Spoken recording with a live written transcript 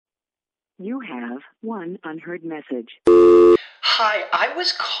You have one unheard message. Hi, I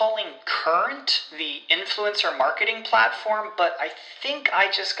was calling Current, the influencer marketing platform, but I think I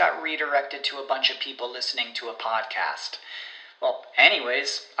just got redirected to a bunch of people listening to a podcast. Well,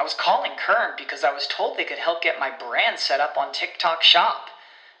 anyways, I was calling Current because I was told they could help get my brand set up on TikTok Shop,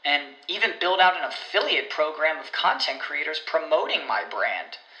 and even build out an affiliate program of content creators promoting my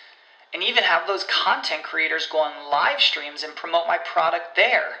brand, and even have those content creators go on live streams and promote my product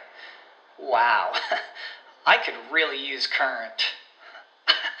there. Wow, I could really use Current.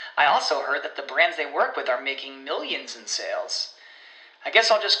 I also heard that the brands they work with are making millions in sales. I guess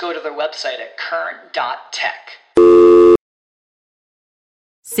I'll just go to their website at current.tech.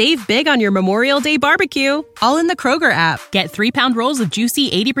 Save big on your Memorial Day barbecue, all in the Kroger app. Get 3-pound rolls of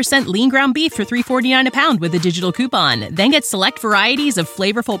juicy 80% lean ground beef for $3.49 a pound with a digital coupon. Then get select varieties of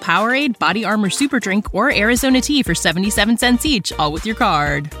flavorful Powerade, Body Armor Super Drink, or Arizona tea for 77 cents each, all with your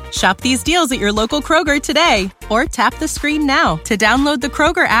card. Shop these deals at your local Kroger today, or tap the screen now to download the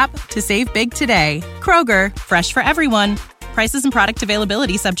Kroger app to save big today. Kroger, fresh for everyone. Prices and product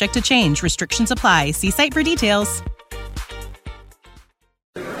availability subject to change. Restrictions apply. See site for details.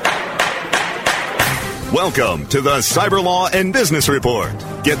 Welcome to the Cyber Law and Business Report.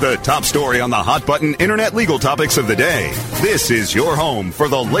 Get the top story on the hot button internet legal topics of the day. This is your home for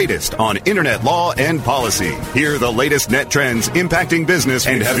the latest on internet law and policy. Hear the latest net trends impacting business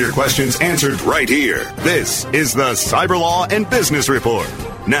and have your questions answered right here. This is the Cyber Law and Business Report.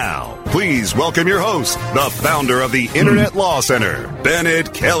 Now, please welcome your host, the founder of the Internet Law Center,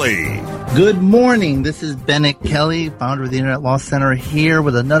 Bennett Kelly. Good morning. This is Bennett Kelly, founder of the Internet Law Center, here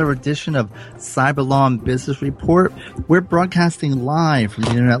with another edition of Cyber Law and Business Report. We're broadcasting live from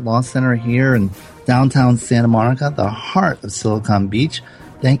the Internet Law Center here in downtown Santa Monica, the heart of Silicon Beach.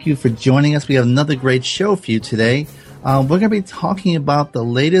 Thank you for joining us. We have another great show for you today. We're going to be talking about the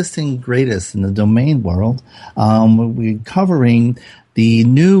latest and greatest in the domain world. We're covering the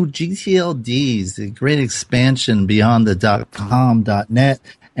new GTLDs, the great expansion beyond the .com, .net,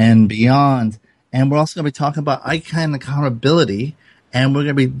 and beyond. And we're also going to be talking about ICANN accountability, and we're going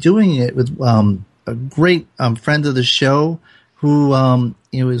to be doing it with a great friend of the show who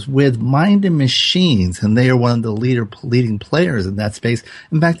is with Mind and Machines, and they are one of the leading players in that space.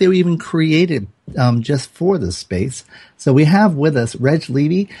 In fact, they were even created just for this space. So we have with us Reg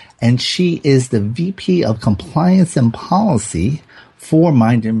Levy, and she is the VP of Compliance and Policy for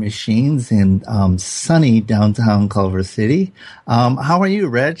Mind and Machines in sunny downtown Culver City. How are you,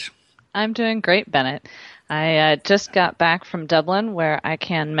 Reg? I'm doing great, Bennett. I just got back from Dublin, where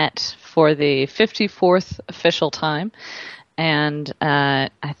ICANN met for the 54th official time, and I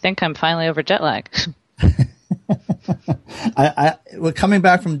think I'm finally over jet lag. We're coming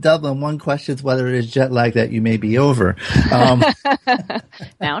back from Dublin. One question is whether it is jet lag that you may be over.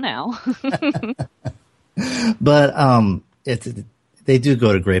 Now. But they do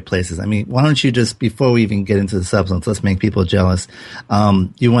go to great places. I mean, why don't you just, before we even get into the substance, let's make people jealous.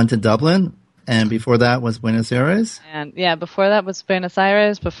 You went to Dublin, and before that was Buenos Aires? And yeah, before that was Buenos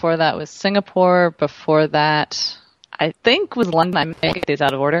Aires. Before that was Singapore. Before that, I think, was London. I may get these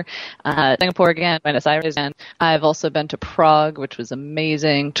out of order. Singapore again, Buenos Aires, and I've also been to Prague, which was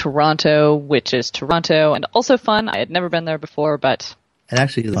amazing. Toronto, which is Toronto, and also fun. I had never been there before, but it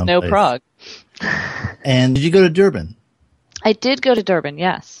actually is no Prague. And did you go to Durban? I did go to Durban,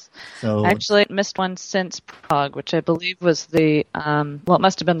 yes. So, I actually missed one since Prague, which I believe was the, it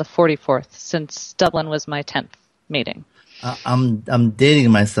must have been the 44th, since Dublin was my 10th meeting. I'm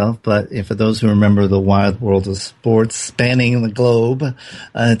dating myself, but for those who remember the wild world of sports spanning the globe,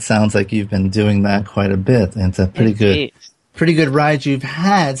 it sounds like you've been doing that quite a bit. And it's a pretty good ride you've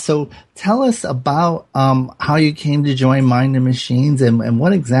had. So tell us about how you came to join Mind and Machines, and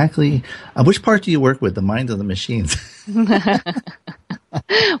what exactly, which part do you work with, the mind of the machines?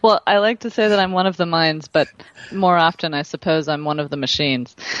 Well, I like to say that I'm one of the minds, but more often I suppose I'm one of the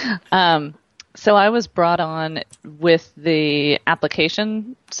machines. So I was brought on with the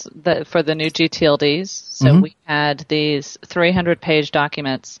applications for the new GTLDs. So we had these 300-page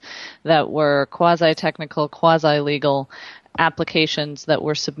documents that were quasi-technical, quasi-legal applications that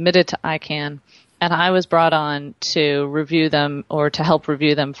were submitted to ICANN, and I was brought on to review them, or to help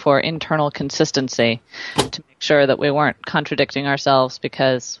review them for internal consistency, to make sure that we weren't contradicting ourselves,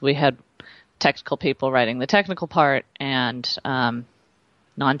 because we had technical people writing the technical part and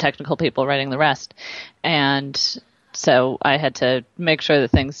non-technical people writing the rest. And so I had to make sure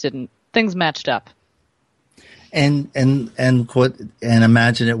that things matched up. And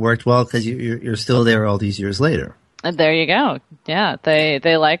imagine it worked well, because you're still there all these years later. There you go. Yeah,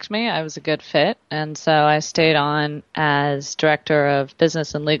 they liked me. I was a good fit, and so I stayed on as director of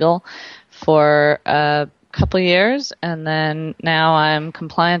business and legal for a couple of years, and then now I'm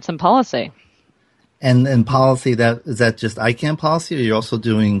compliance and policy. And policy, is that just ICANN policy, or you're also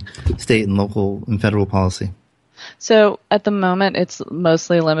doing state and local and federal policy? So at the moment, it's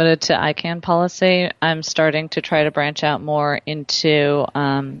mostly limited to ICANN policy. I'm starting to try to branch out more into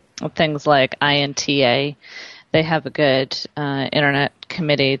things like INTA. They have a good internet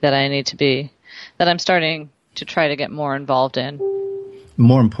committee that I'm starting to try to get more involved in.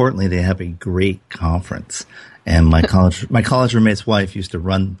 More importantly, they have a great conference. And my college roommate's wife used to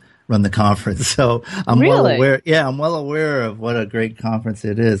run the conference, so I'm well aware. Yeah, I'm well aware of what a great conference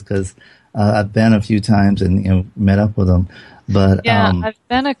it is because I've been a few times and met up with them. But yeah, I've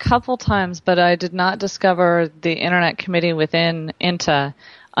been a couple times, but I did not discover the internet committee within INTA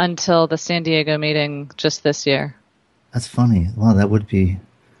until the San Diego meeting just this year. That's funny. Wow, that would be.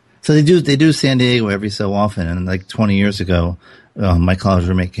 So they do San Diego every so often, and like 20 years ago, my college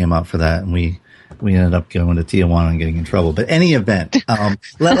roommate came out for that, and we ended up going to Tijuana and getting in trouble. But any event,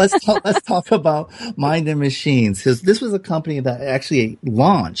 let's talk about Mind and Machines, because this was a company that actually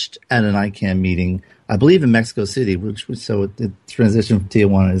launched at an ICANN meeting, I believe in Mexico City, so the transition from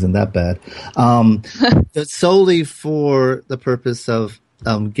Tijuana isn't that bad. Solely for the purpose of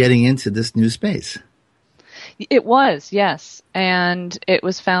getting into this new space. It was, yes. And it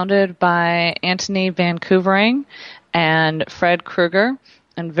was founded by Anthony Van Koevering and Fred Kruger.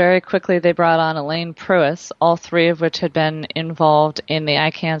 And very quickly they brought on Elaine Pruis, all three of which had been involved in the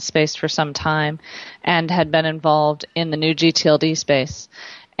ICANN space for some time and had been involved in the new GTLD space,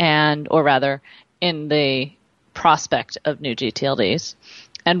 or rather, in the prospect of new GTLDs.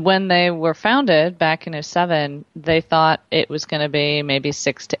 And when they were founded back in 2007, they thought it was going to be maybe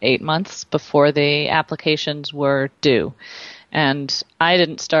 6 to 8 months before the applications were due. And I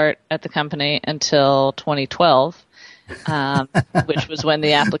didn't start at the company until 2012, which was when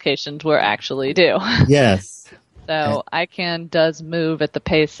the applications were actually due. Yes. So ICANN does move at the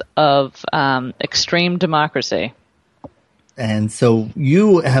pace of extreme democracy. And so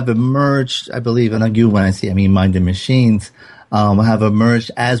you have emerged, I believe, and when I mean Mind and Machines, have emerged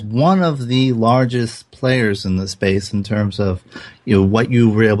as one of the largest players in the space in terms of what you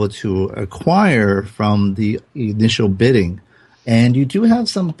were able to acquire from the initial bidding, and you do have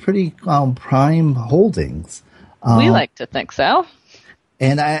some pretty prime holdings. We like to think so.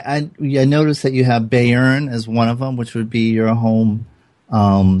 And I noticed that you have Bayern as one of them, which would be your home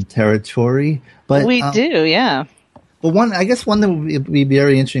territory. But we do, yeah. But one that would be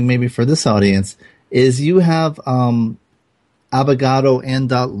very interesting, maybe for this audience, is you have Abogado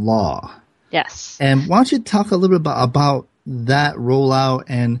and .law. Yes. And why don't you talk a little bit about that rollout?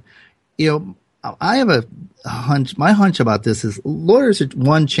 And, I have a hunch. My hunch about this is lawyers are,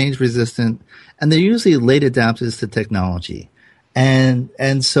 one, change resistant, and they're usually late adapters to technology.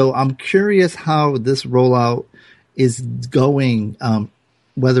 And so I'm curious how this rollout is going,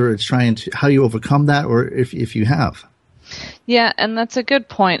 whether it's how you overcome that or if you have. Yeah, and that's a good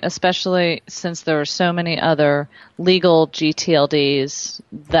point, especially since there are so many other legal GTLDs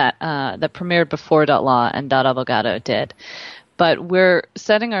that premiered before .law and .abogado did. But we're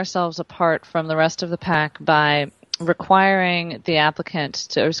setting ourselves apart from the rest of the pack by requiring the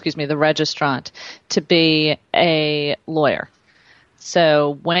the registrant to be a lawyer.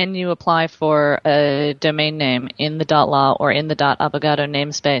 So when you apply for a domain name in the .law or in the .abogado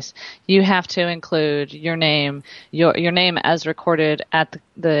namespace, you have to include your name, your name as recorded at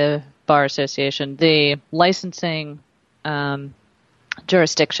the Bar Association, the licensing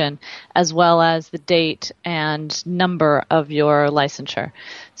jurisdiction, as well as the date and number of your licensure.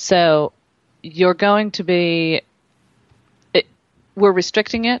 So you're going to be we're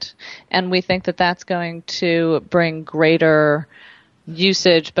restricting it, and we think that that's going to bring greater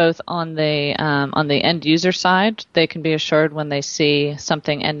usage both on the end user side. They can be assured when they see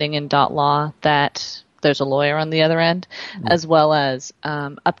something ending in .law that there's a lawyer on the other end, as well as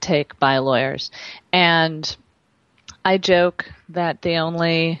uptake by lawyers. And I joke that the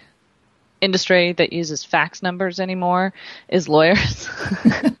only industry that uses fax numbers anymore is lawyers.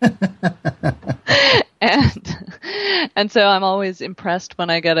 And so I'm always impressed when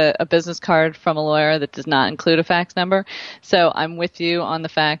I get a business card from a lawyer that does not include a fax number. So I'm with you on the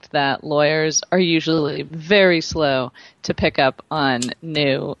fact that lawyers are usually very slow to pick up on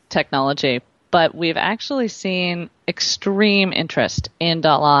new technology. But we've actually seen extreme interest in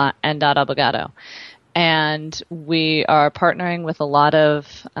 .law and .abogado. And we are partnering with a lot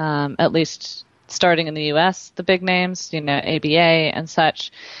of, at least starting in the U.S., the big names, ABA and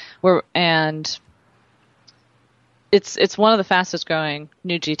such. it's one of the fastest growing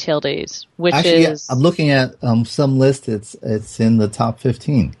new GTLDs, which Actually, is I'm looking at some lists. It's in the top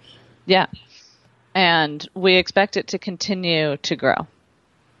 15. Yeah. And we expect it to continue to grow.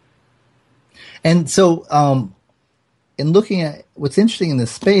 And so, in looking at what's interesting in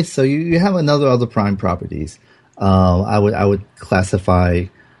this space, so you have other prime properties. I would classify,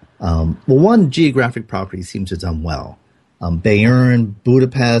 one, geographic property seems to have done well. Bayern,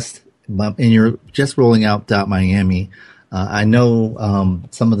 Budapest, and you're just rolling out .Miami. I know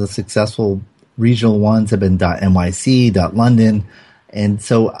some of the successful regional ones have been .NYC, .London. And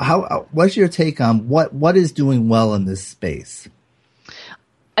so what's your take on what is doing well in this space?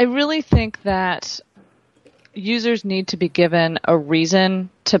 I really think that users need to be given a reason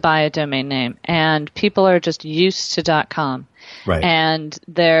to buy a domain name, and people are just used to .com. Right. And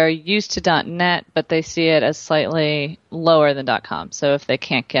they're used to .net, but they see it as slightly lower than .com. So if they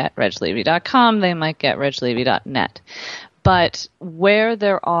can't get reglevy.com, they might get reglevy.net. But where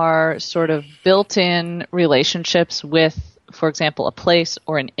there are sort of built-in relationships with, for example, a place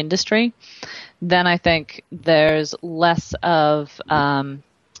or an industry, then I think there's less of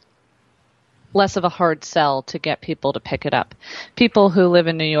a hard sell to get people to pick it up. People who live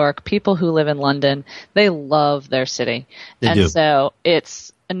in New York, people who live in London, they love their city. They do. So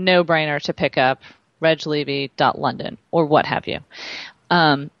it's a no-brainer to pick up reglevy.london or what have you.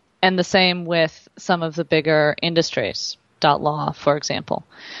 And the same with some of the bigger industries, .law, for example.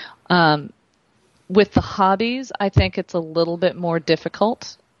 With the hobbies, I think it's a little bit more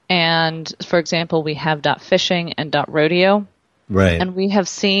difficult. And, for example, we have .fishing and .rodeo. Right. And we have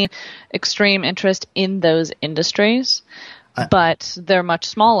seen extreme interest in those industries, but they're much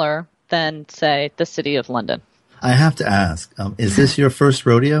smaller than, say, the City of London. I have to ask, is this your first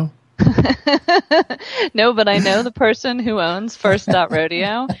rodeo? No, but I know the person who owns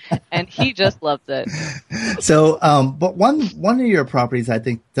First.Rodeo, and he just loves it. So, but one of your properties I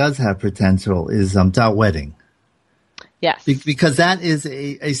think does have potential is .wedding. Yes. Because that is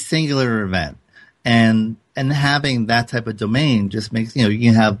a singular event. And having that type of domain just makes, you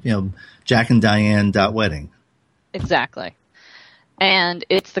can have, Jack and Diane .wedding. Exactly. And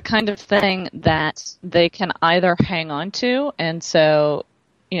it's the kind of thing that they can either hang on to, and so,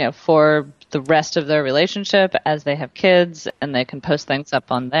 for the rest of their relationship as they have kids, and they can post things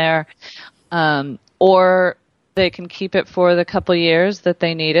up on there, or they can keep it for the couple years that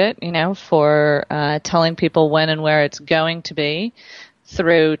they need it, for telling people when and where it's going to be,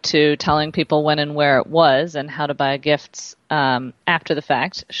 through to telling people when and where it was and how to buy gifts after the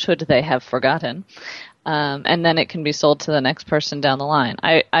fact, should they have forgotten. And then it can be sold to the next person down the line.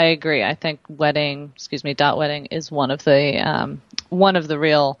 I agree. I think .wedding is one of the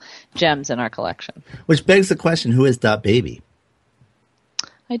real gems in our collection. Which begs the question, who is .baby?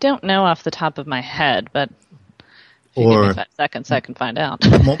 I don't know off the top of my head, but if you give me 5 seconds, I can find out.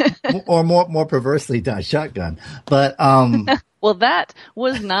 more perversely .shotgun. But well, that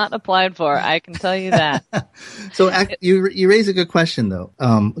was not applied for. I can tell you that. So you raise a good question, though.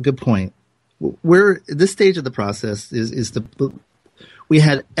 A good point. This stage of the process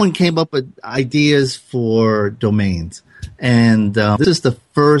everyone came up with ideas for domains, and this is the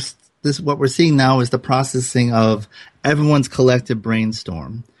first. What we're seeing now is the processing of everyone's collective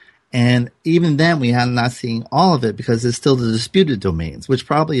brainstorm. And even then, we have not seen all of it because there's still the disputed domains, which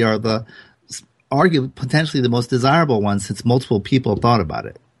probably are potentially the most desirable ones since multiple people thought about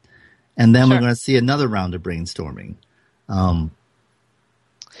it. And then We're going to see another round of brainstorming. Right.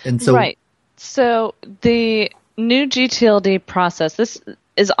 So the new GTLD process, this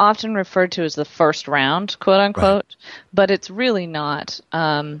is often referred to as the first round, quote unquote, right. But it's really not.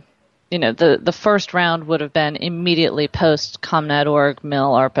 The first round would have been immediately post ComNet.org,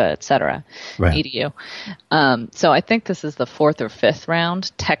 MIL, ARPA, et cetera, right. EDU. So I think this is the fourth or fifth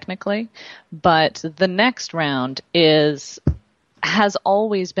round, technically. But the next round has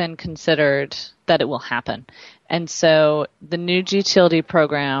always been considered that it will happen. And so the new GTLD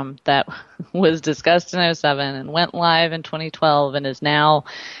program that was discussed in 2007 and went live in 2012 and is now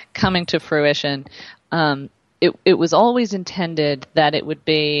coming to fruition, it was always intended that it would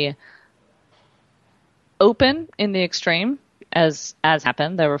be open in the extreme, as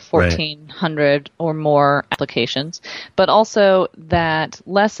happened. There were 1,400 or more applications, but also that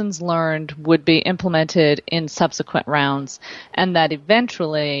lessons learned would be implemented in subsequent rounds, and that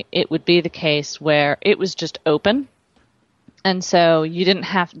eventually it would be the case where it was just open. And so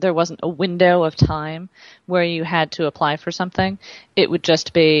there wasn't a window of time where you had to apply for something. It would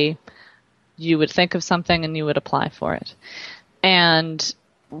just be, you would think of something and you would apply for it. And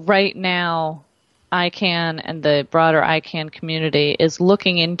right now, ICANN and the broader ICANN community is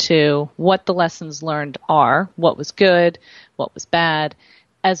looking into what the lessons learned are, what was good, what was bad,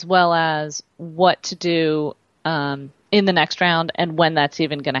 as well as what to do in the next round and when that's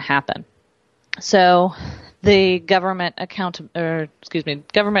even going to happen. So the Government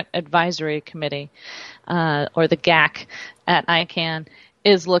Advisory Committee, or the GAC at ICANN,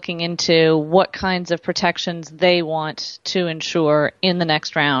 is looking into what kinds of protections they want to ensure in the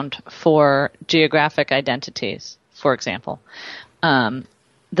next round for geographic identities, for example.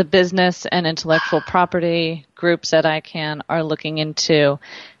 The business and intellectual property groups at ICANN are looking into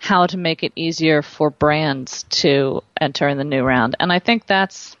how to make it easier for brands to enter in the new round. And I think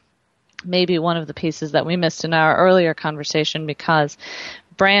that's maybe one of the pieces that we missed in our earlier conversation, because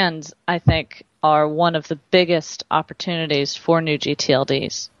brands, I think, are one of the biggest opportunities for new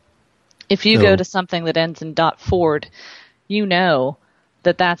GTLDs. If you go to something that ends in .Ford, you know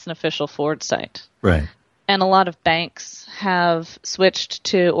that that's an official Ford site. Right. And a lot of banks have switched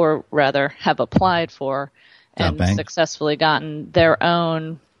to, or rather have applied for and successfully gotten their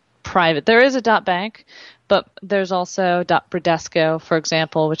own private. There is a .bank, but there's also .Bradesco, for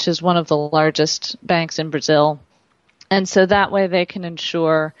example, which is one of the largest banks in Brazil. And so that way they can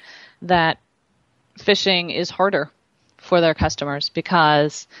ensure that phishing is harder for their customers,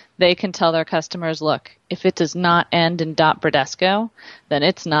 because they can tell their customers, look, if it does not end in .Bradesco, then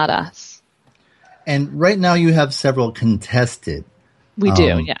it's not us. And right now you have several contested. We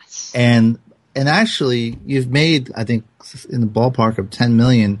do, yes. And actually you've made, I think, in the ballpark of $10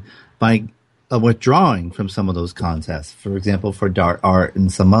 million by withdrawing from some of those contests. For example, for Dart Art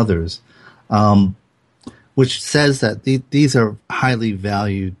and some others, which says that these are highly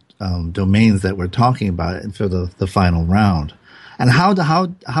valued domains that we're talking about for the final round. And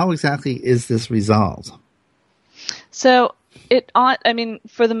how exactly is this resolved? So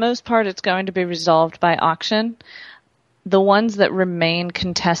for the most part, it's going to be resolved by auction. The ones that remain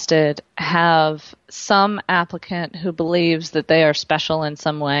contested have some applicant who believes that they are special in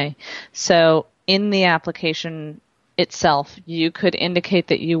some way. So in the application itself, you could indicate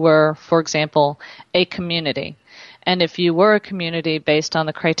that you were, for example, a community. And if you were a community based on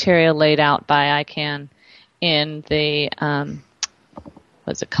the criteria laid out by ICANN in the,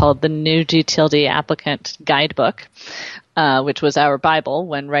 the New GTLD Applicant Guidebook, which was our Bible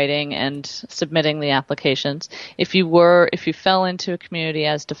when writing and submitting the applications. If you fell into a community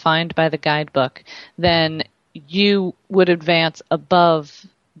as defined by the guidebook, then you would advance above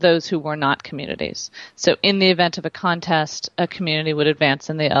those who were not communities. So in the event of a contest, a community would advance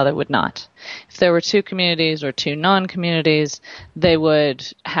and the other would not. If there were two communities or two non-communities, they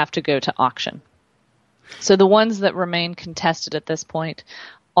would have to go to auction. So the ones that remain contested at this point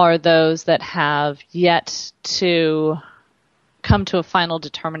are those that have yet to come to a final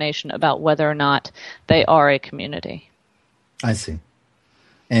determination about whether or not they are a community. I see.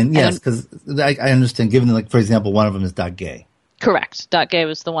 And yes, because I understand, given, like, for example, one of them is .gay. Correct. .gay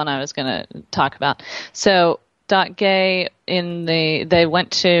was the one I was going to talk about. So .gay, they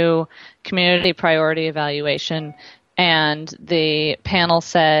went to community priority evaluation, and the panel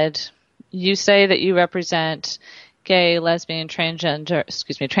said, you say that you represent gay, lesbian,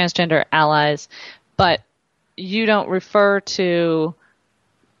 transgender allies, but you don't refer to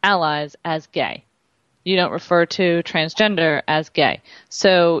allies as gay. You don't refer to transgender as gay.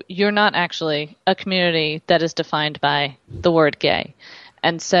 So you're not actually a community that is defined by the word gay.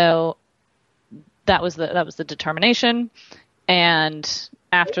 And so that was the determination. And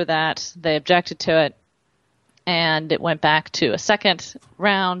after that, they objected to it. And it went back to a second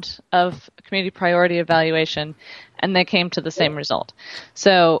round of community priority evaluation, and they came to the same result.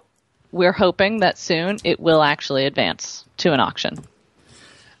 So we're hoping that soon it will actually advance to an auction.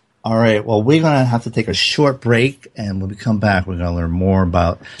 All right. Well, we're going to have to take a short break, and when we come back, we're going to learn more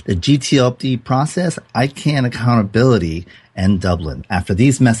about the GTLD process, ICANN accountability, and Dublin. After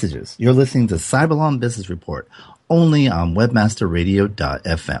these messages, you're listening to Cyberlaw Business Report, only on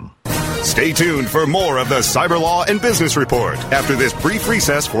webmasterradio.fm. Stay tuned for more of the Cyberlaw and Business Report after this brief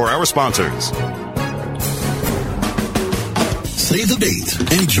recess for our sponsors. Save the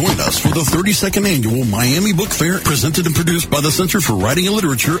date and join us for the 32nd Annual Miami Book Fair, presented and produced by the Center for Writing and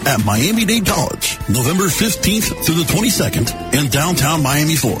Literature at Miami-Dade College, November 15th through the 22nd in downtown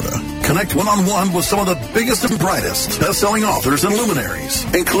Miami, Florida. Connect one-on-one with some of the biggest and brightest best-selling authors and luminaries,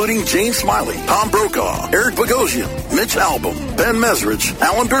 including Jane Smiley, Tom Brokaw, Eric Bogosian, Mitch Albom, Ben Mesrich,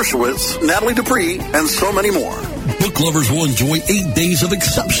 Alan Dershowitz, Natalie Dupree, and so many more. Book lovers will enjoy 8 days of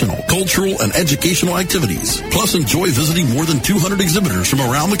exceptional cultural and educational activities. Plus, enjoy visiting more than 200 exhibitors from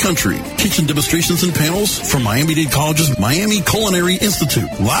around the country. Kitchen demonstrations and panels from Miami-Dade College's Miami Culinary Institute,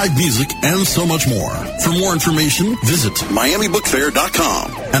 live music, and so much more. For more information, visit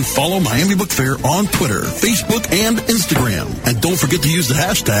MiamiBookFair.com and follow Miami Book Fair on Twitter, Facebook, and Instagram. And don't forget to use the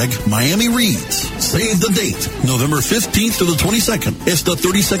hashtag #MiamiReads. Save the date, November 15th to the 22nd. It's the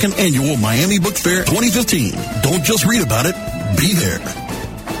 32nd Annual Miami Book Fair 2015. Don't just read about it, be there.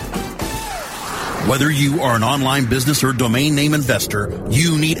 Whether you are an online business or domain name investor,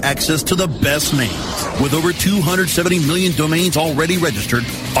 you need access to the best names. With over 270 million domains already registered,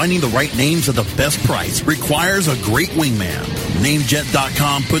 finding the right names at the best price requires a great wingman.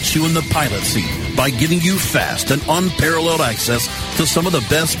 Namejet.com puts you in the pilot seat by giving you fast and unparalleled access to some of the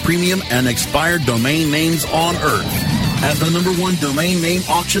best premium and expired domain names on earth. As the #1 domain name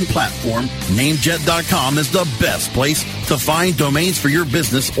auction platform, Namejet.com is the best place to find domains for your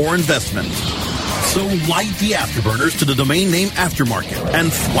business or investment. So light the afterburners to the domain name aftermarket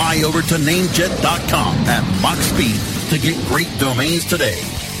and fly over to Namejet.com at Mach speed to get great domains today.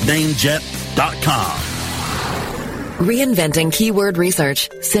 Namejet.com. Reinventing keyword research,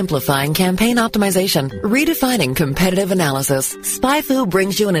 simplifying campaign optimization, redefining competitive analysis. SpyFu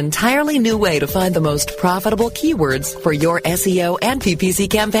brings you an entirely new way to find the most profitable keywords for your SEO and PPC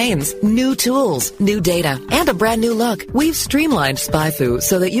campaigns. New tools, new data, and a brand new look. We've streamlined SpyFu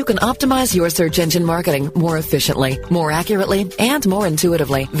so that you can optimize your search engine marketing more efficiently, more accurately, and more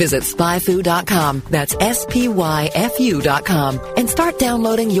intuitively. Visit SpyFu.com. That's SPYFU.com. And start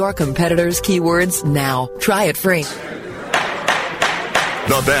downloading your competitors' keywords now. Try it free.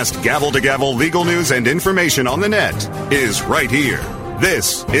 The best gavel-to-gavel legal news and information on the net is right here.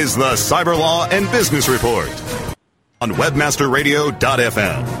 This is the Cyber Law and Business Report on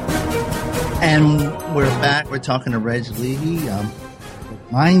webmasterradio.fm. And we're back. We're talking to Reg Levy,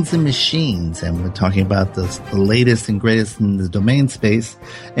 Minds and Machines, and we're talking about the latest and greatest in the domain space.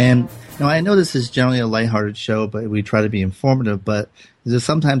 And I know this is generally a lighthearted show, but we try to be informative, but there's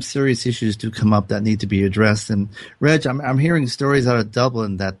sometimes serious issues do come up that need to be addressed. And Reg, I'm hearing stories out of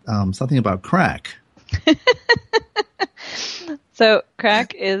Dublin that something about crack. So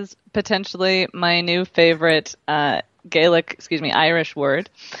crack is potentially my new favorite Irish word.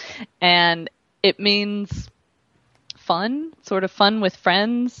 And it means fun, sort of fun with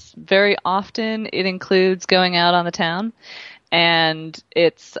friends. Very often it includes going out on the town. And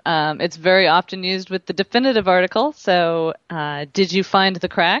it's very often used with the definitive article. So, did you find the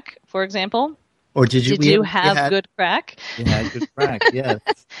crack, for example? Or did you have good crack? You had good crack, yes.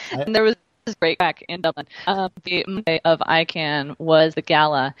 And there was this great crack in Dublin. The Monday of ICANN was the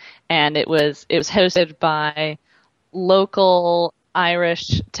gala, and it was hosted by local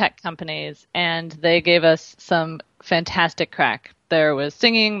Irish tech companies, and they gave us some fantastic crack. There was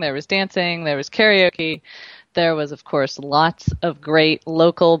singing, there was dancing, there was karaoke. There was, of course, lots of great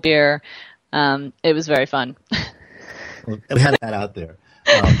local beer. It was very fun. We had that out there.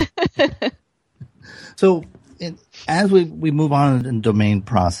 So as we move on in domain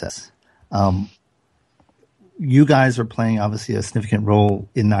process, you guys are playing, obviously, a significant role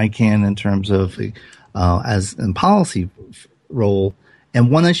in ICANN in terms of as in policy role.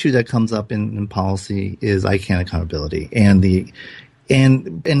 And one issue that comes up in policy is ICANN accountability and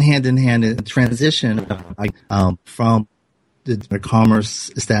hand in hand in transition from the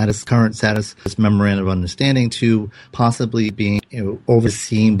commerce status, current status, this memorandum of understanding to possibly being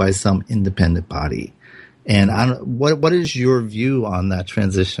overseen by some independent body. And what is your view on that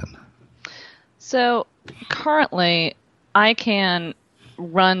transition? So currently, ICANN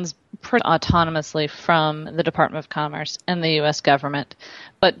runs pretty autonomously from the Department of Commerce and the U.S. government,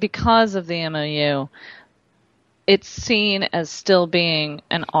 but because of the MOU, it's seen as still being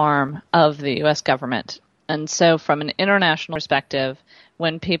an arm of the U.S. government. And so from an international perspective,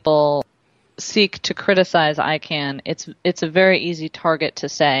 when people seek to criticize ICANN, it's a very easy target to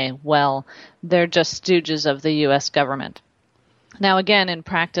say, well, they're just stooges of the U.S. government. Now, again, in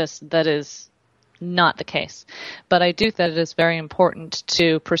practice, that is not the case. But I do think that it is very important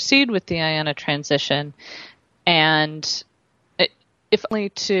to proceed with the IANA transition, and if only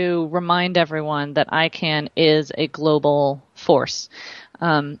to remind everyone that ICANN is a global force.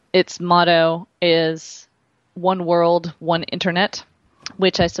 Its motto is one world, one internet,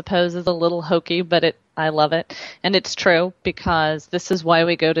 which I suppose is a little hokey, but I love it. And it's true, because this is why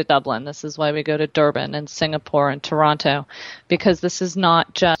we go to Dublin. This is why we go to Durban and Singapore and Toronto, because this is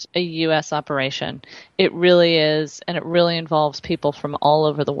not just a U.S. operation. It really is, and it really involves people from all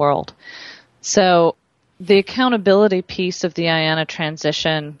over the world. So the accountability piece of the IANA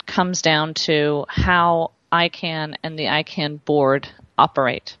transition comes down to how ICANN and the ICANN board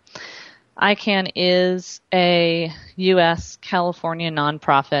operate. ICANN is a U.S. California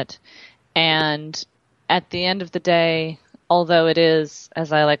nonprofit, and at the end of the day, although it is,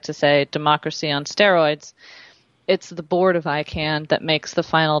 as I like to say, democracy on steroids, it's the board of ICANN that makes the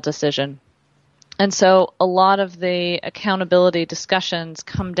final decision. And so a lot of the accountability discussions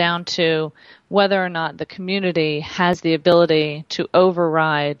come down to whether or not the community has the ability to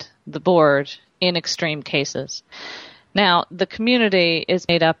override the board in extreme cases. Now, the community is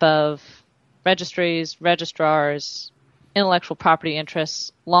made up of registries, registrars, intellectual property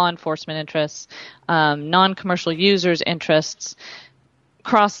interests, law enforcement interests, non-commercial users' interests,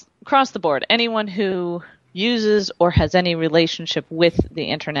 across the board. Anyone who uses or has any relationship with the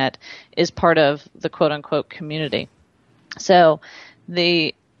internet is part of the quote-unquote community. So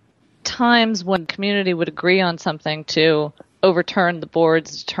the times when community would agree on something to overturn the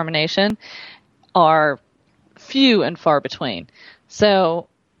board's determination are few and far between. So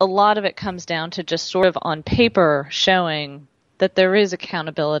a lot of it comes down to just sort of on paper showing that there is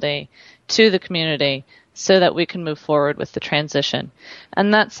accountability to the community so that we can move forward with the transition.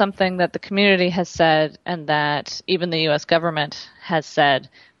 And that's something that the community has said and that even the U.S. government has said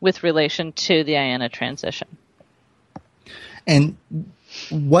with relation to the IANA transition. And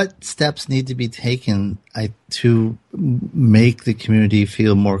what steps need to be taken to make the community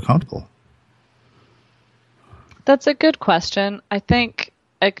feel more comfortable? That's a good question. I think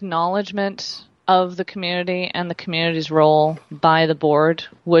acknowledgement of the community and the community's role by the board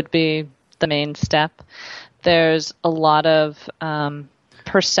would be the main step. There's a lot of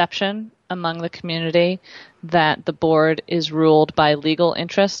perception among the community that the board is ruled by legal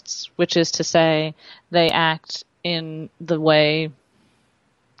interests, which is to say they act in the way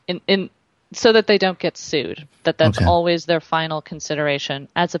so that they don't get sued, that's okay. always their final consideration,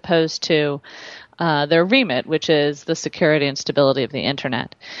 as opposed to their remit, which is the security and stability of the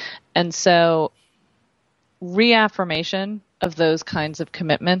internet. And so reaffirmation of those kinds of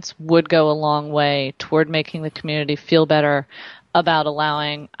commitments would go a long way toward making the community feel better about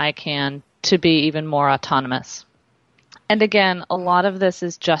allowing ICANN to be even more autonomous. And again, a lot of this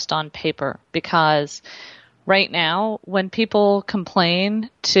is just on paper, because right now, when people complain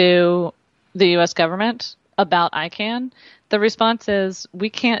to the U.S. government about ICANN, the response is,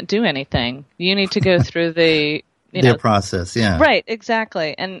 we can't do anything. You need to go through their process, yeah. Right,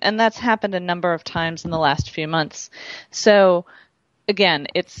 exactly. And that's happened a number of times in the last few months. So again,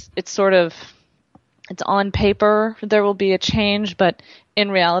 it's on paper there will be a change, but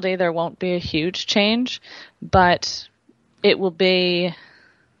in reality there won't be a huge change, but it will be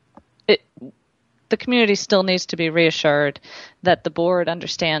the community still needs to be reassured that the board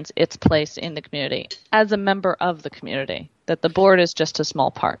understands its place in the community as a member of the community, that the board is just a small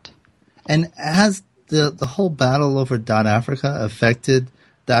part. And has the whole battle over .Africa affected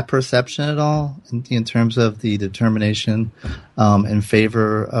that perception at all in terms of the determination in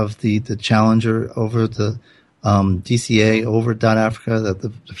favor of the challenger over the DCA over .Africa, that the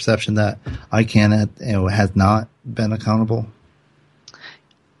perception that ICANN has not been accountable?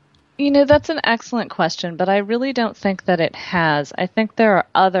 That's an excellent question, but I really don't think that it has. I think there are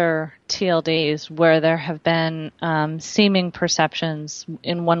other TLDs where there have been seeming perceptions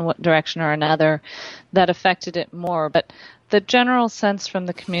in one direction or another that affected it more. But the general sense from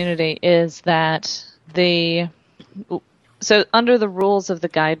the community is that so under the rules of the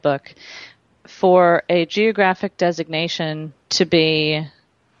guidebook, for a geographic designation to be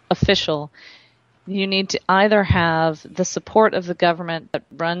official, you need to either have the support of the government that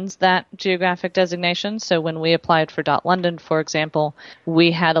runs that geographic designation. So when we applied for .London, for example,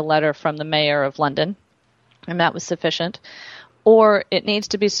 we had a letter from the mayor of London, and that was sufficient. Or it needs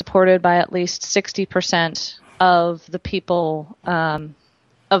to be supported by at least 60% of the people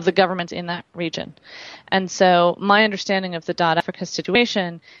of the government in that region. And so my understanding of the .Africa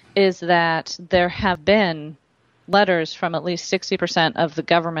situation is that there have been letters from at least 60% of the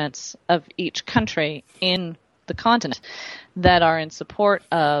governments of each country in the continent that are in support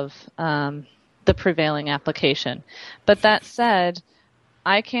of the prevailing application. But that said,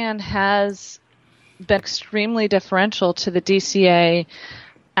 ICANN has been extremely differential to the DCA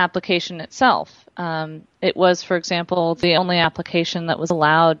application itself. It was, for example, the only application that was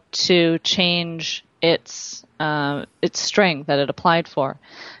allowed to change its string that it applied for,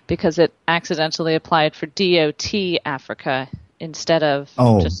 because it accidentally applied for DOT Africa instead of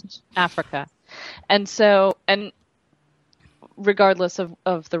just Africa. And so, and regardless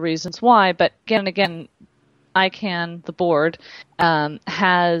of the reasons why, but again, ICANN, the board,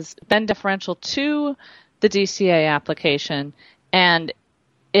 has been deferential to the DCA application, and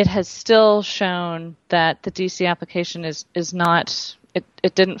it has still shown that the DC application is not,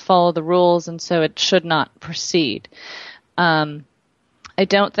 it didn't follow the rules, and so it should not proceed. I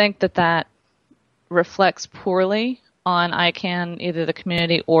don't think that reflects poorly on ICANN, either the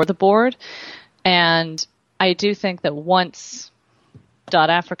community or the board. And I do think that once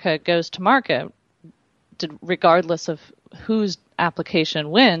 .Africa goes to market, regardless of whose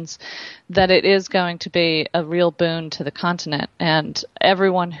application wins, that it is going to be a real boon to the continent. And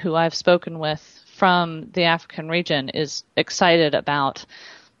everyone who I've spoken with from the African region is excited about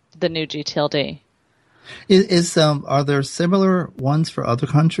the new GTLD. Are there similar ones for other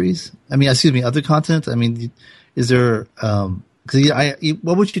countries? I mean, other continents? I mean, is there,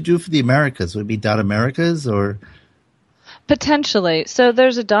 what would you do for the Americas? Would it be .Americas or? Potentially. So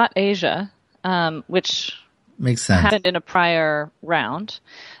there's a .Asia, which makes sense. Happened in a prior round.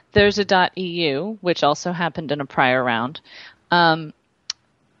 There's a .EU, which also happened in a prior round.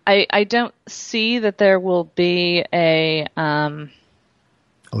 I don't see that there will be a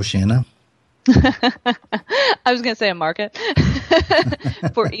Oceania. I was going to say a market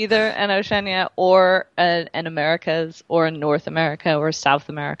for either an Oceania or an Americas or a North America or South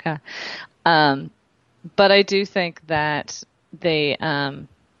America. But I do think that the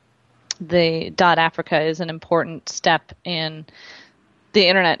 .Africa is an important step in the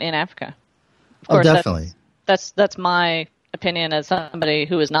internet in Africa. Of course, definitely. That's my opinion as somebody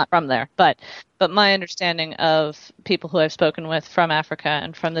who is not from there. But my understanding of people who I've spoken with from Africa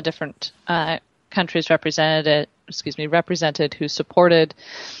and from the different countries represented who supported,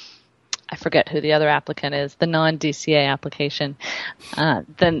 I forget who the other applicant is, the non-DCA application,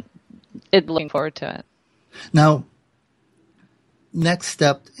 then looking forward to it. Now, next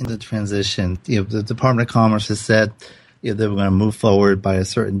step in the transition, the Department of Commerce has said they were going to move forward by a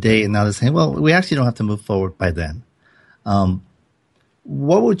certain date, and now they're saying, well, we actually don't have to move forward by then.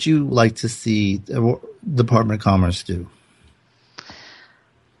 What would you like to see the Department of Commerce do?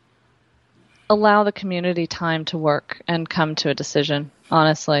 Allow the community time to work and come to a decision,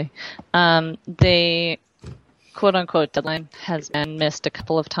 honestly. The quote-unquote deadline has been missed a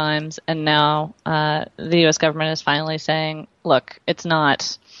couple of times, and now the U.S. government is finally saying, look,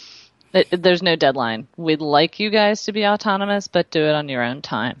 there's no deadline. We'd like you guys to be autonomous, but do it on your own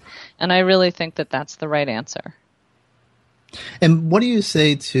time. And I really think that that's the right answer. And what do you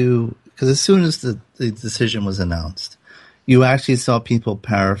say because as soon as the decision was announced, you actually saw people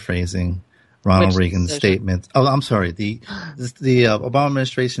paraphrasing Ronald Reagan's statement. Oh, I'm sorry. The Obama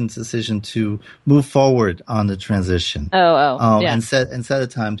administration's decision to move forward on the transition. Yeah. And set a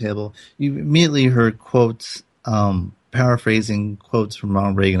timetable. You immediately heard quotes, paraphrasing quotes from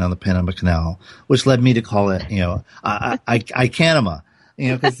Ronald Reagan on the Panama Canal, which led me to call it, ICANNMA.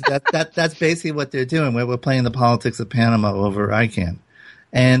 Because that's basically what they're doing. We're playing the politics of Panama over ICANN.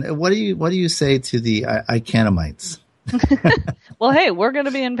 And what do you say to the ICANNamites? Well, hey, we're going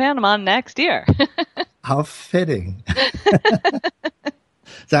to be in Panama next year. How fitting.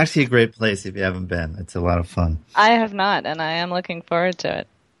 It's actually a great place if you haven't been. It's a lot of fun. I have not, and I am looking forward to it.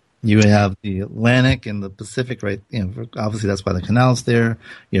 You have the Atlantic and the Pacific, right? Obviously that's why the canal's there.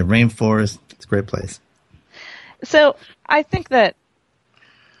 You have rainforest. It's a great place. So I think that,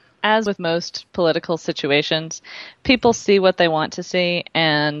 as with most political situations, people see what they want to see,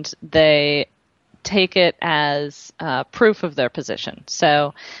 and they take it as proof of their position.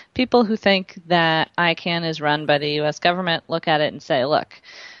 So people who think that ICANN is run by the U.S. government look at it and say, look,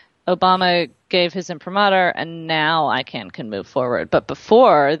 Obama gave his imprimatur, and now ICANN can move forward. But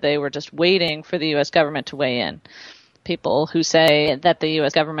before, they were just waiting for the U.S. government to weigh in. People who say that the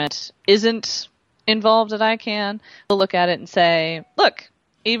U.S. government isn't involved at ICANN will look at it and say, look,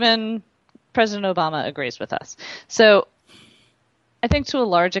 even President Obama agrees with us. So I think to a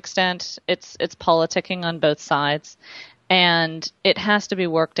large extent, it's politicking on both sides, and it has to be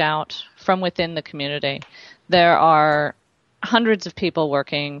worked out from within the community. There are hundreds of people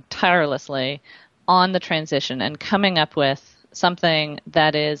working tirelessly on the transition and coming up with something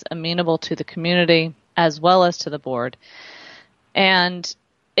that is amenable to the community as well as to the board. And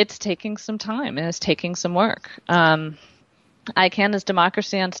it's taking some time and it's taking some work. ICANN is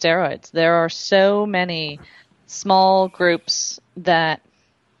democracy on steroids. There are so many small groups that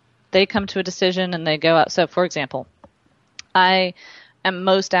they come to a decision and they go out. So, for example, I am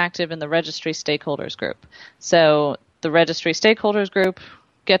most active in the registry stakeholders group. So the registry stakeholders group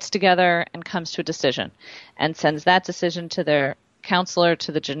gets together and comes to a decision and sends that decision to their counselor,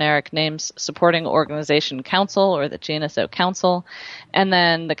 to the generic names supporting organization council or the GNSO council. And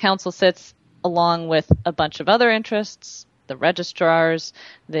then the council sits along with a bunch of other interests, the registrars,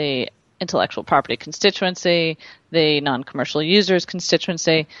 the intellectual property constituency, the non-commercial users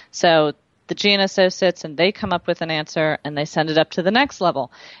constituency. So the GNSO sits and they come up with an answer and they send it up to the next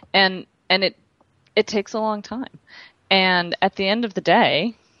level. And it takes a long time. And at the end of the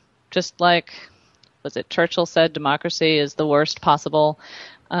day, just like, was it Churchill said, democracy is the worst possible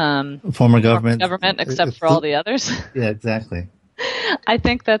form of government except for all the others. Yeah, exactly. I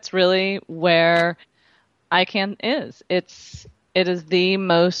think that's really where ICANN is. It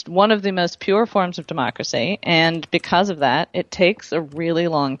is one of the most pure forms of democracy, and because of that, it takes a really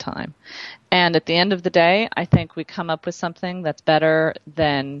long time. And at the end of the day, I think we come up with something that's better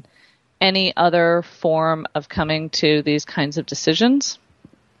than any other form of coming to these kinds of decisions.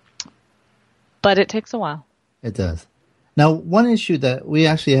 But it takes a while. It does. Now, one issue that we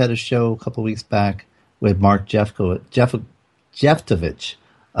actually had a show a couple of weeks back with Mark Jeftovich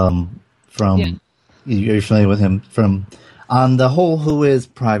from, you're familiar with him, from on the whole WHOIS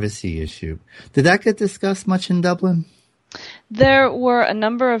privacy issue. Did that get discussed much in Dublin? There were a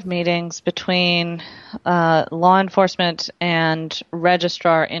number of meetings between law enforcement and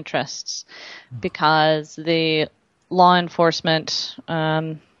registrar interests, because the law enforcement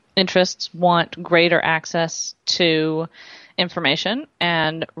interests want greater access to information,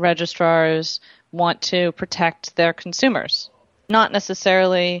 and registrars want to protect their consumers, not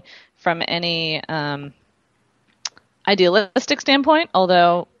necessarily from any idealistic standpoint,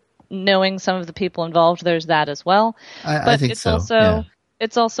 although knowing some of the people involved, there's that as well. I think it's so.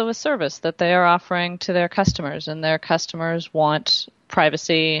 It's also a service that they are offering to their customers, and their customers want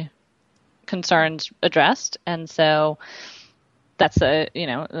privacy concerns addressed, and so that's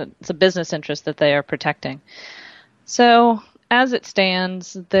it's a business interest that they are protecting. So as it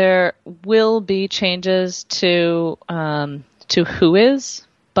stands, there will be changes to WHOIS,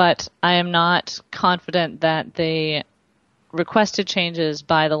 but I am not confident that the requested changes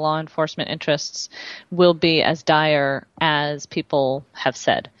by the law enforcement interests will be as dire as people have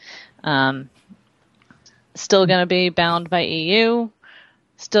said. Still going to be bound by EU.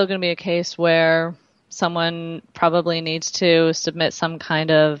 Still going to be a case where someone probably needs to submit some kind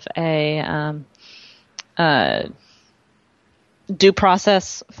of a due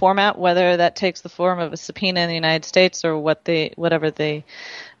process format, whether that takes the form of a subpoena in the United States or whatever the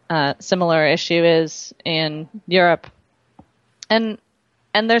similar issue is in Europe. And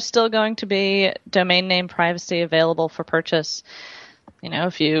there's still going to be domain name privacy available for purchase.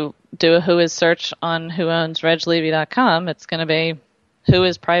 If you do a WHOIS search on whoownsreglevy.com, it's going to be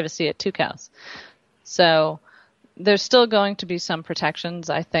WHOIS privacy at 2 cows. So there's still going to be some protections.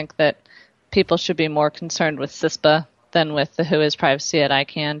 I think that people should be more concerned with CISPA than with the WHOIS privacy at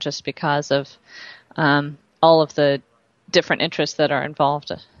ICANN, just because of all of the different interests that are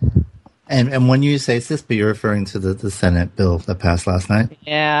involved. And when you say CISPA, you're referring to the Senate bill that passed last night?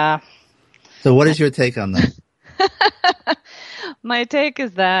 Yeah. So what is your take on that? My take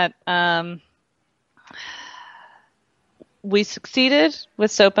is that we succeeded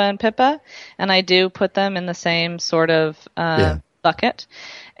with SOPA and PIPA, and I do put them in the same sort of bucket.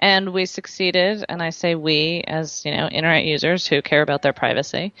 And we succeeded, and I say we as, internet users who care about their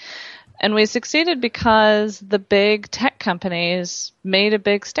privacy. And we succeeded because the big tech companies made a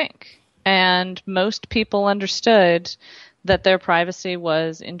big stink. And most people understood that their privacy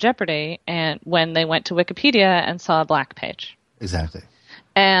was in jeopardy, and when they went to Wikipedia and saw a black page. Exactly.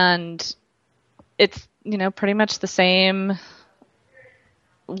 And it's, pretty much the same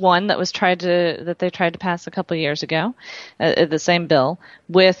one that they tried to pass a couple of years ago, the same bill,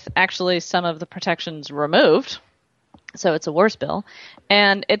 with actually some of the protections removed. So it's a worse bill.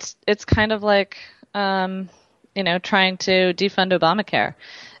 And it's kind of like, trying to defund Obamacare.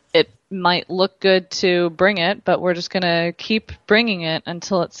 It might look good to bring it, but we're just going to keep bringing it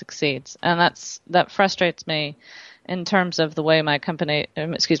until it succeeds. And that frustrates me in terms of the way my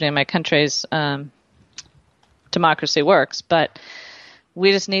country's democracy works. But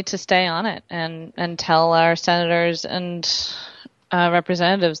we just need to stay on it and tell our senators and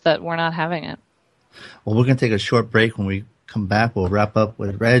representatives that we're not having it. Well, we're going to take a short break. When we come back, we'll wrap up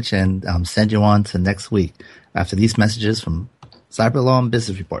with Reg and send you on to next week after these messages from Cyber Law and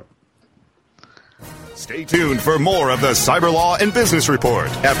Business Report. Stay tuned for more of the Cyber Law and Business Report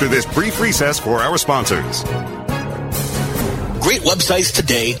after this brief recess for our sponsors. Great websites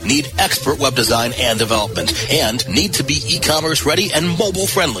today need expert web design and development and need to be e-commerce ready and mobile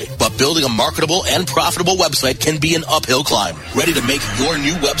friendly. But building a marketable and profitable website can be an uphill climb. Ready to make your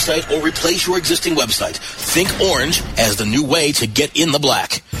new website or replace your existing website? Think Orange as the new way to get in the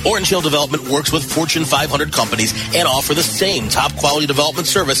black. Orange Hill Development works with Fortune 500 companies and offer the same top quality development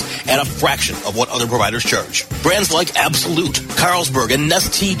service at a fraction of what other providers charge. Brands like Absolute, Carlsberg, and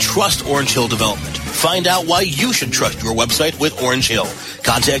Nestea trust Orange Hill Development. Find out why you should trust your website with Orange Hill.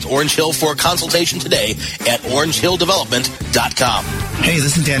 Contact Orange Hill for a consultation today at orangehilldevelopment.com. Hey,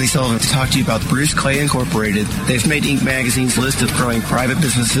 this is Danny Sullivan to talk to you about Bruce Clay Incorporated. They've made Inc. Magazine's list of growing private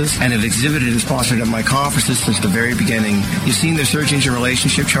businesses and have exhibited and sponsored at my conferences since the very beginning. You've seen their search engine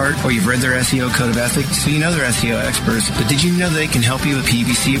relationship chart, or you've read their SEO code of ethics, so you know they're SEO experts. But did you know they can help you with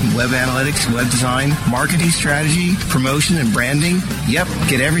PPC, web analytics, web design, marketing strategy, promotion, and branding? Yep,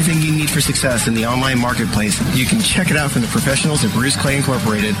 get everything you need for success in the online marketplace. You can check it out from the professionals at Bruce Clay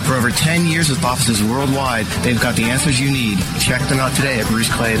Incorporated. For over 10 years with offices worldwide, they've got the answers you need. Check them out today at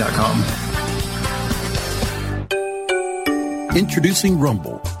bruceclay.com. Introducing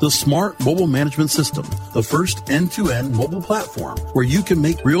Rumble, the smart mobile management system, the first end-to-end mobile platform where you can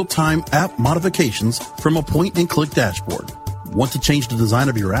make real-time app modifications from a point-and-click dashboard. Want to change the design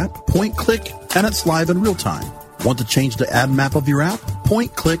of your app? Point, click, and it's live in real time. Want to change the ad map of your app?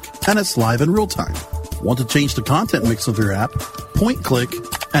 Point, click, and it's live in real time. Want to change the content mix of your app? Point, click,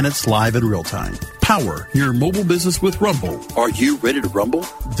 and it's live in real time. Power your mobile business with Rumble. Are you ready to rumble?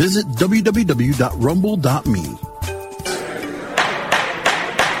 Visit www.rumble.me.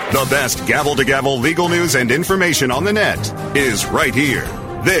 The best gavel-to-gavel legal news and information on the net is right here.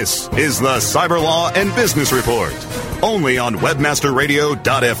 This is the Cyber Law and Business Report, only on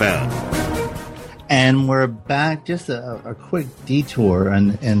webmasterradio.fm. And we're back. Just a quick detour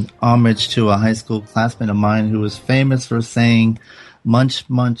and homage to a high school classmate of mine who was famous for saying, munch,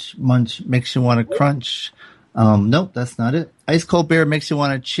 munch, munch, makes you want to crunch. Nope, that's not it. Ice cold beer makes you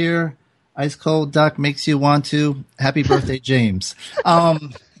want to cheer. Ice cold duck makes you want to. Happy birthday, James. A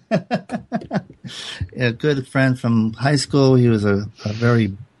good friend from high school. He was a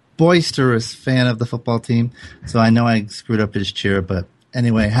very boisterous fan of the football team. So I know I screwed up his cheer, but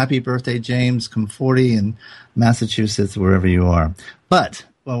anyway, happy birthday, James. Come 40 in Massachusetts, wherever you are. But,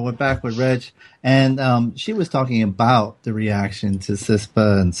 well, we're back with Reg. And she was talking about the reaction to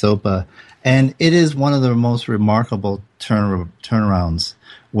CISPA and SOPA. And it is one of the most remarkable turnarounds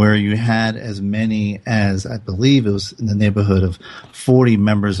where you had as many as, I believe it was in the neighborhood of 40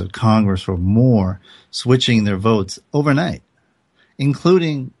 members of Congress or more switching their votes overnight,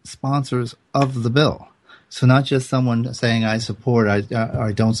 including sponsors of the bill. So not just someone saying I support,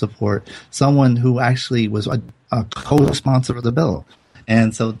 I don't support, someone who actually was a co-sponsor of the bill.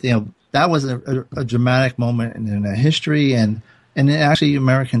 And so, that was a dramatic moment in a history and actually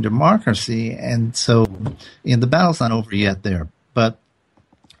American democracy. And so, the battle's not over yet there. But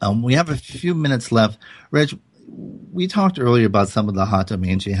we have a few minutes left. Reg, we talked earlier about some of the hot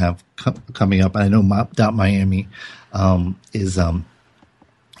domains you have coming up. I know .miami is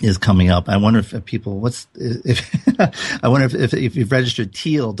coming up. I wonder if people I wonder if you've registered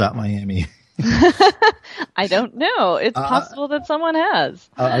teal.miami. I don't know. It's possible that someone has.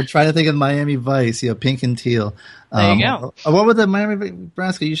 I'm trying to think of Miami Vice, pink and teal. There you go. What were the Miami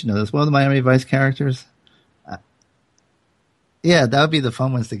Nebraska? You should know this. What were the Miami Vice characters? Yeah, that would be the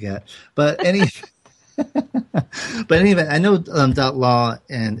fun ones to get. But anyway, I know .law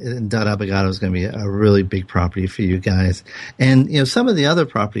and .abogado is going to be a really big property for you guys. And some of the other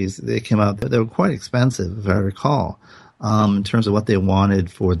properties that came out, they were quite expensive, if I recall. In terms of what they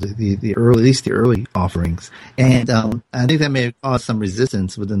wanted for the early, at least the early offerings. And I think that may have caused some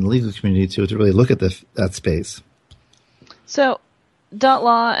resistance within the legal community to really look at that space. So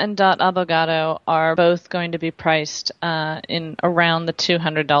 .law and .abogado are both going to be priced in around the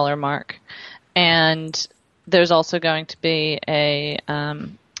 $200 mark. And there's also going to be a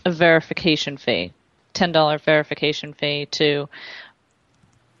verification fee, $10 verification fee to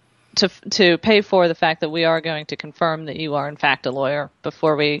pay for the fact that we are going to confirm that you are in fact a lawyer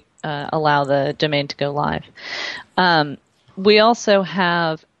before we allow the domain to go live. We also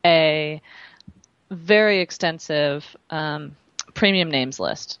have a very extensive premium names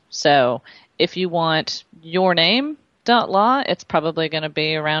list. So if you want your name .law, it's probably going to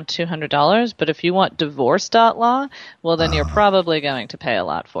be around $200. But if you want divorce.law, well, then you're probably going to pay a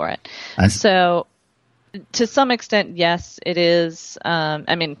lot for it. So to some extent, yes, it is.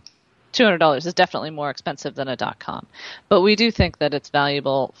 $200 is definitely more expensive than a .com, but we do think that it's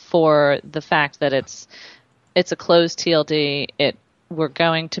valuable for the fact that it's a closed TLD. We're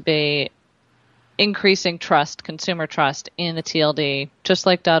going to be increasing trust, consumer trust in the TLD, just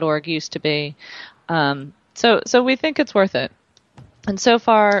like .org used to be. So we think it's worth it. And so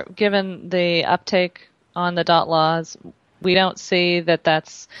far, given the uptake on the .laws, we don't see that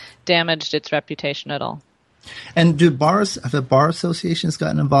that's damaged its reputation at all. And have the bar associations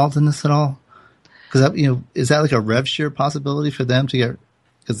gotten involved in this at all? Because is that like a rev share possibility for them to get?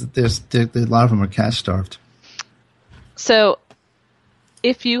 Because a lot of them are cash starved. So,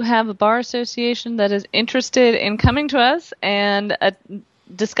 if you have a bar association that is interested in coming to us and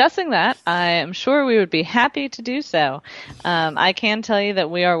discussing that, I am sure we would be happy to do so. I can tell you that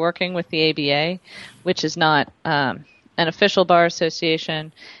we are working with the ABA, which is not an official bar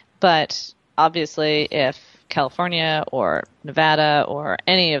association, but obviously if California or Nevada or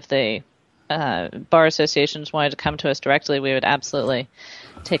any of the bar associations wanted to come to us directly, we would absolutely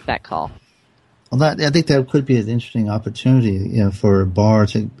take that call. Well, I think that could be an interesting opportunity, for a bar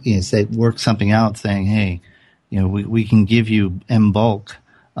to say work something out, saying, hey, we can give you in bulk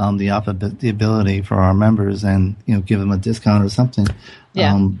the ability for our members, and give them a discount or something.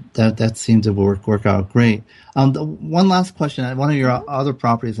 Yeah. That seemed to work out great. One last question. One of your other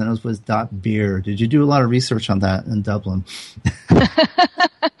properties I know was .beer. Did you do a lot of research on that in Dublin?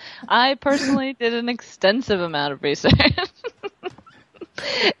 I personally did an extensive amount of research.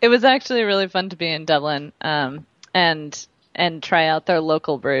 It was actually really fun to be in Dublin and try out their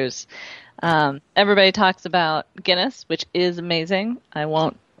local brews. Everybody talks about Guinness, which is amazing. I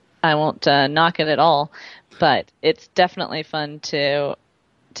won't knock it at all, but it's definitely fun to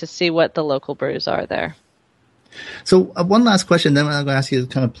see what the local brews are there. So one last question, then I'm going to ask you to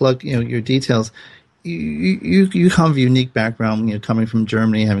kind of plug your details. You come from a unique background, coming from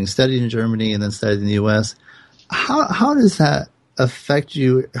Germany, having studied in Germany and then studied in the U.S. How does that affect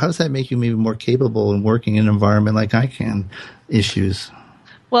you? How does that make you maybe more capable in working in an environment like ICANN issues?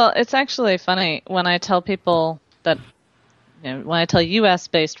 Well, it's actually funny when I tell people that, when I tell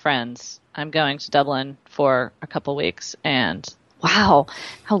U.S.-based friends I'm going to Dublin for a couple weeks, and wow,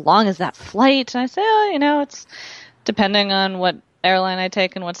 how long is that flight? And I say, it's depending on what airline I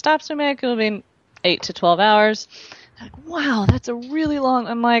take and what stops we make, it'll be 8 to 12 hours. I'm like, wow, that's a really long.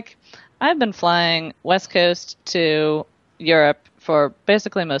 I'm like, I've been flying West Coast to Europe for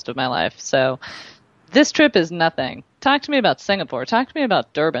basically most of my life, so this trip is nothing. Talk to me about Singapore. Talk to me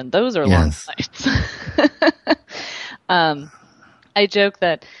about Durban. Those are long flights. I joke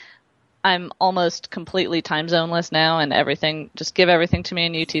that I'm almost completely time zoneless now, and just give everything to me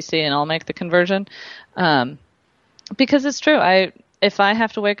in UTC and I'll make the conversion. Because it's true. If I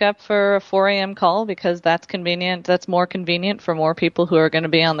have to wake up for a 4 a.m. call because that's convenient, that's more convenient for more people who are going to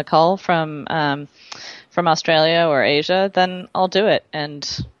be on the call from Australia or Asia, then I'll do it. And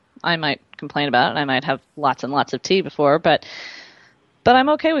I might complain about it, and I might have lots and lots of tea before, but I'm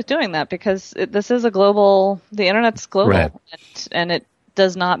okay with doing that because this is the internet's global, right. and it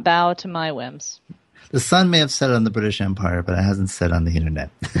does not bow to my whims. The sun may have set on the British Empire, but it hasn't set on the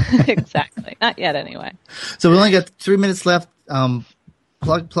internet. Exactly. Not yet, anyway. So we only got 3 minutes left.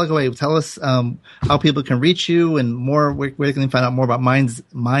 Plug away. Tell us how people can reach you and more. Where can they find out more about Minds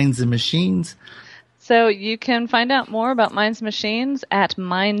and Machines? So you can find out more about Minds and Machines at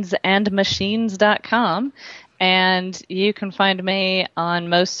mindsandmachines.com. And you can find me on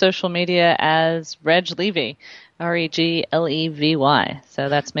most social media as Reg Levy, REGLEVY. So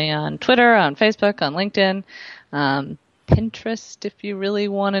that's me on Twitter, on Facebook, on LinkedIn, Pinterest, if you really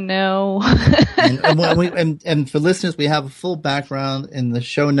want to know. and for listeners, we have a full background in the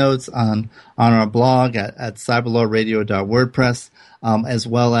show notes on our blog at cyberlawradio.wordpress. As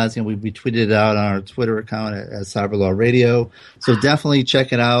well as, we tweeted it out on our Twitter account at Cyberlaw Radio. So definitely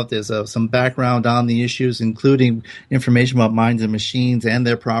check it out. There's some background on the issues, including information about Minds and Machines and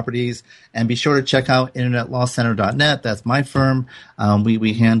their properties. And be sure to check out internetlawcenter.net. That's my firm.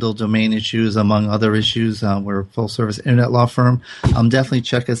 We handle domain issues, among other issues. We're a full-service internet law firm. Definitely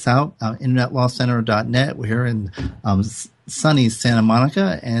check us out, internetlawcenter.net. We're here in sunny Santa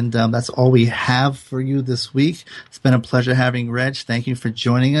Monica, and that's all we have for you this week. It's been a pleasure having Reg. Thank you for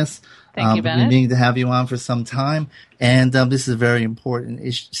joining us. Thank you, Bennett. We're needing to have you on for some time, and this is a very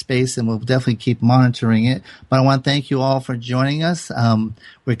important space, and we'll definitely keep monitoring it. But I want to thank you all for joining us.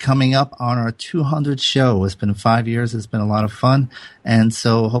 We're coming up on our 200th show. It's been 5 years. It's been a lot of fun, and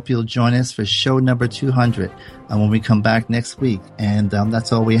so hope you'll join us for show number 200 when we come back next week. And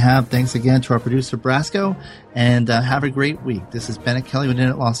that's all we have. Thanks again to our producer, Brasco, and have a great week. This is Bennett Kelly with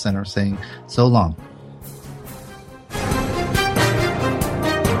Internet Law Center saying so long.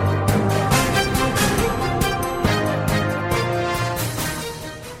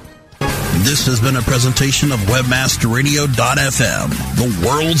 This has been a presentation of WebmasterRadio.fm, the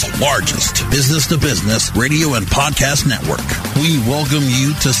world's largest business-to-business radio and podcast network. We welcome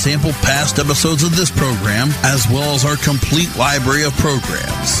you to sample past episodes of this program, as well as our complete library of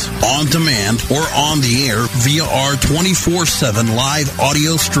programs, on demand or on the air via our 24/7 live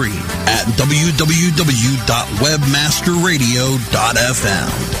audio stream at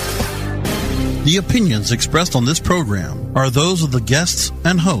www.webmasterradio.fm. The opinions expressed on this program are those of the guests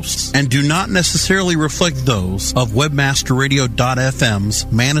and hosts and do not necessarily reflect those of WebmasterRadio.fm's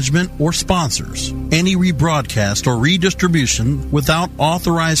management or sponsors. Any rebroadcast or redistribution without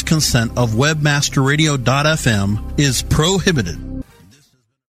authorized consent of WebmasterRadio.fm is prohibited.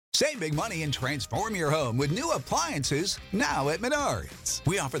 Save big money and transform your home with new appliances now at Menards.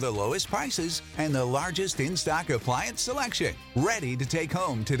 We offer the lowest prices and the largest in-stock appliance selection. Ready to take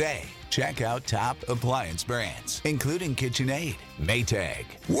home today. Check out top appliance brands, including KitchenAid, Maytag,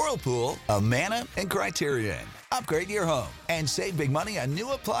 Whirlpool, Amana, and Criterion. Upgrade your home and save big money on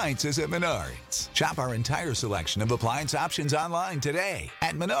new appliances at Menards. Shop our entire selection of appliance options online today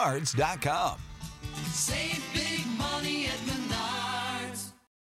at Menards.com. Save